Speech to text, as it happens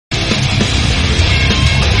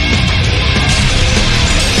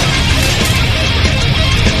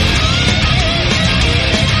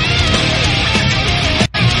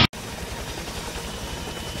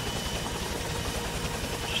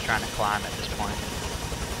point.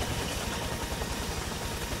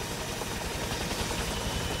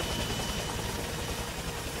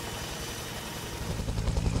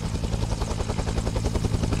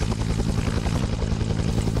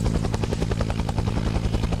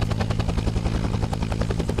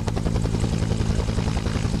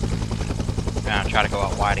 I'm gonna try to go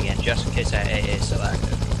out wide again, just in case that AA is still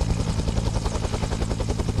active.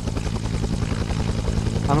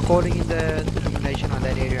 I'm calling in the illumination on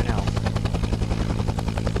that area now.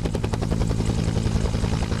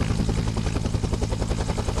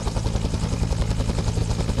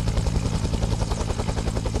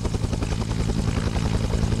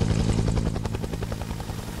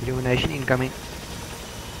 Illumination incoming.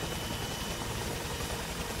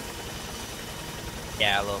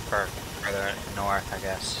 Yeah, a little further north, I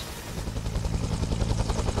guess.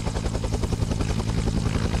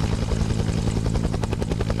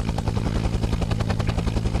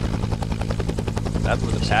 That's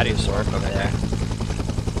where the patios work were over there.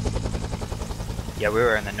 Yeah, we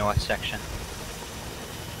were in the north section.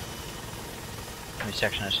 New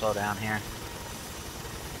section to slow down here.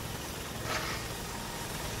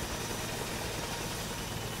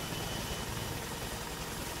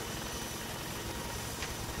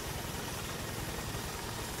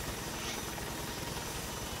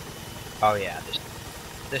 Oh yeah,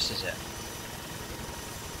 this is it.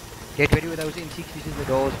 Get ready with those M60s in the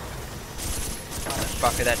doors.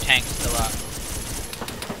 Fucker, that tank's still up.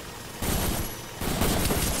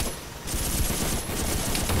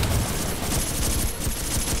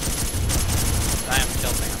 I am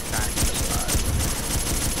tilting, I'm trying to survive.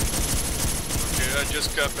 Okay, I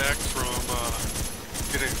just got back from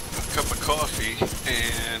getting a cup of coffee,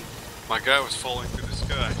 and my guy was falling through the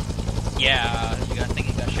sky. Yeah, I think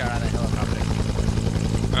he got shot out of the helicopter.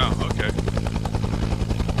 Oh, okay.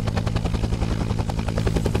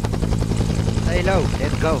 Stay low,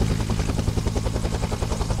 let's go.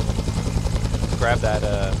 Grab that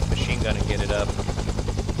machine gun and get it up.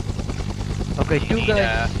 Okay, two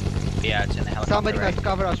guys. Yeah, it's in the helicopter. Somebody right? must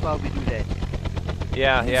cover us while we do that.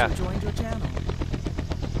 Yeah, yeah. Joined your channel.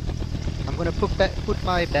 I'm gonna put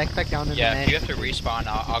my backpack down in the Yeah, man. if you have to respawn,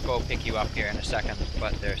 I'll go pick you up here in a second,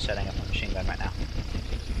 but they're setting up a machine gun right now.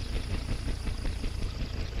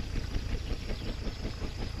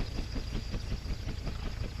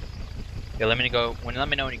 Yeah, let me know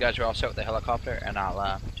when you guys are all set with the helicopter, and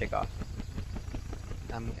I'll take off.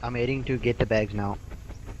 I'm heading to get the bags now.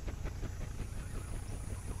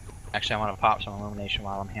 Actually, I want to pop some illumination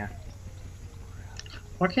while I'm here.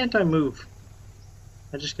 Why can't I move?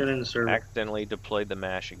 I just got in the server. Accidentally deployed the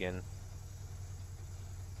mash again.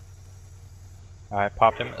 Alright,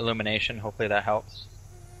 popped him illumination. Hopefully that helps.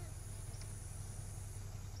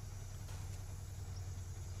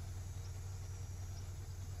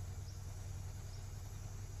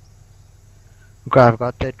 Okay, I've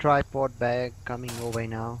got the tripod bag coming your way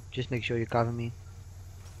now. Just make sure you cover me.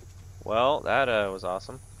 Well, that was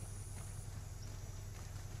awesome.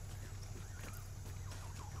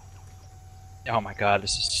 Oh my god,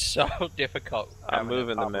 this is so difficult. I'm having to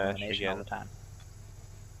moving the pop mesh illumination all again. the time.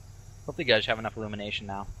 Hopefully you guys have enough illumination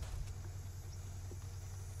now.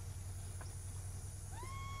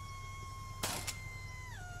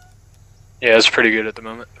 Yeah, it's pretty good at the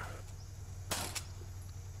moment.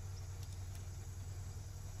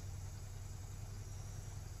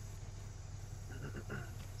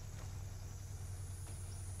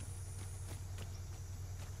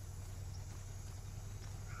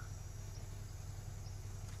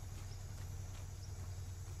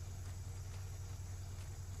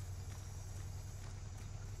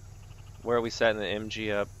 Where are we setting the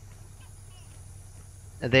MG up?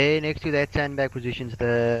 There, next to that sandbag positions,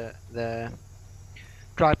 the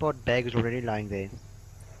tripod bag is already lying there.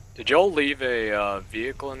 Did y'all leave a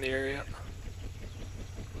vehicle in the area?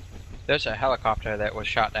 There's a helicopter that was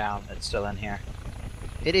shot down that's still in here.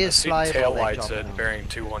 It I is see flyable. tail that lights chopper at now. bearing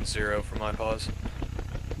 210 from my pause.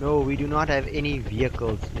 No, we do not have any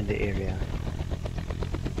vehicles in the area.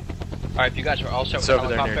 Alright, if you guys are all set with It's the over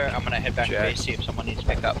there near helicopter, I'm gonna head back to Jack. base, see if someone needs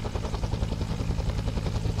pickup.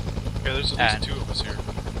 Yeah, there's at And- least two of us here.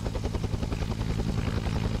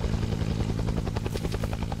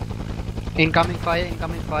 Incoming fire,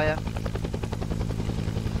 incoming fire.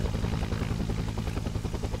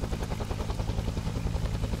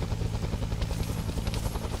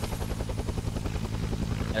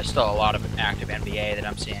 There's still a lot of active NBA that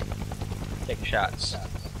I'm seeing taking shots.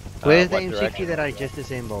 Where's the what M60 direction? that I just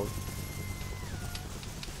assembled?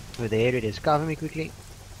 Oh, there it is. Cover me quickly.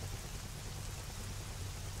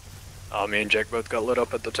 Me and Jack both got lit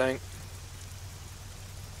up at the tank.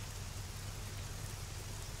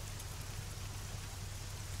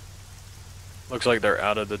 Looks like they're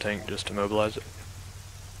out of the tank just to mobilize it.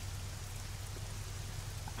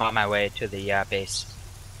 I'm on my way to the base.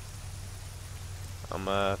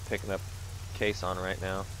 I'm picking up case on right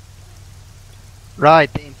now.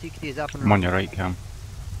 Right, the M60 is up and I'm on running. your right, Cam.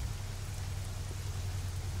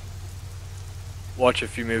 Watch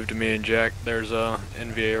if you move to me and Jack. There's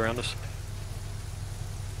NVA around us.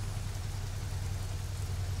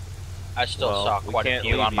 I still Well, saw we quite a can't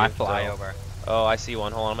few leave on my you, so- flyover. Oh, I see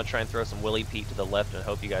one. Hold on, I'm gonna try and throw some Willy Pete to the left and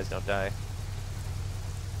hope you guys don't die.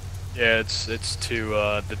 Yeah, it's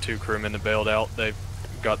the two crewmen that bailed out. They've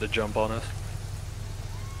got the jump on us.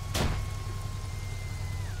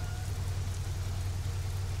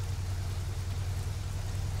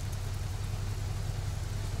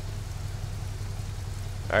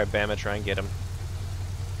 Alright, Bama, try and get him.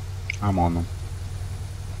 I'm on them.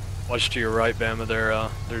 Watch to your right, Bama.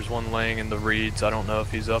 There's one laying in the reeds. I don't know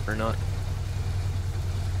if he's up or not.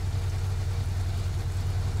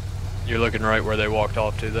 You're looking right where they walked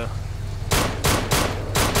off to, though.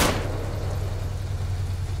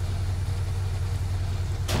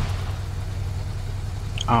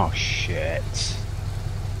 Oh shit.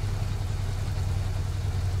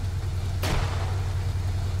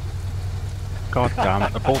 God damn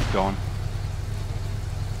it, they're both gone.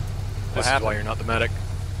 This is happened? why you're not the medic.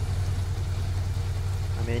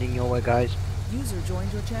 I'm heading your way, guys. User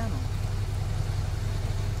joined your channel.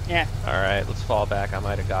 Alright, let's fall back. I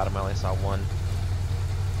might have got him. I only saw one.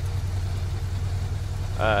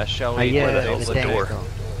 Shall we Yeah, close there's the the tank door? still.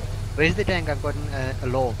 Where's the tank? I've gotten a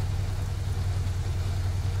law.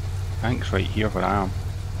 Tank's right here where I am.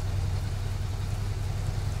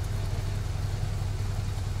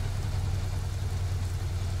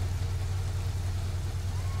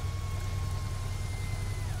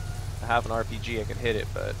 I have an RPG, I could hit it,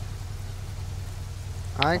 but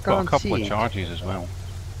I I've got a can't couple see of it. charges as well.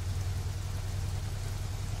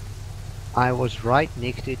 I was right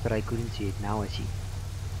next to it, but I couldn't see it. Now I see.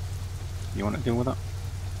 You want to deal with it?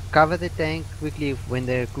 Cover the tank quickly when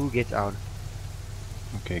the crew gets out.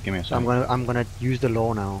 Okay, give me a So I'm second. gonna use the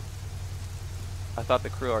law now. I thought the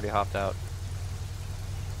crew already hopped out.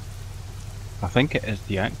 I think it is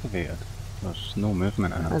deactivated. There's no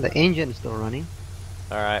movement in Ah, it. the engine's still running.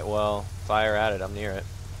 Alright, well, fire at it. I'm near it.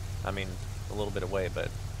 I mean, a little bit away, but...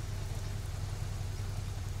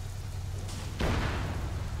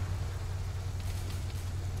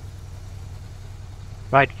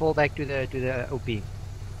 Right, fall back to the OP.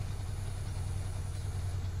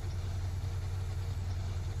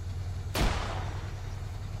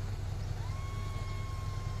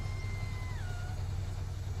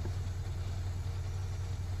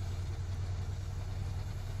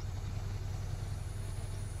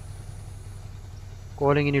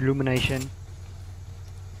 Calling in illumination.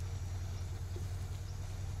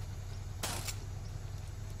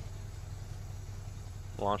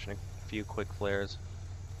 launching a few quick flares.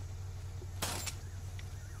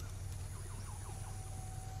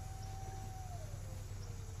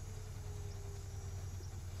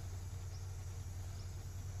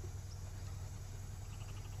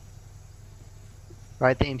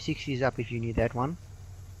 Right, the M60 is up if you need that one.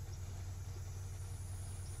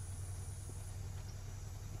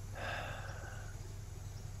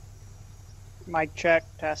 Mic check,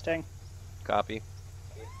 testing. Copy.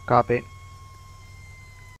 Copy.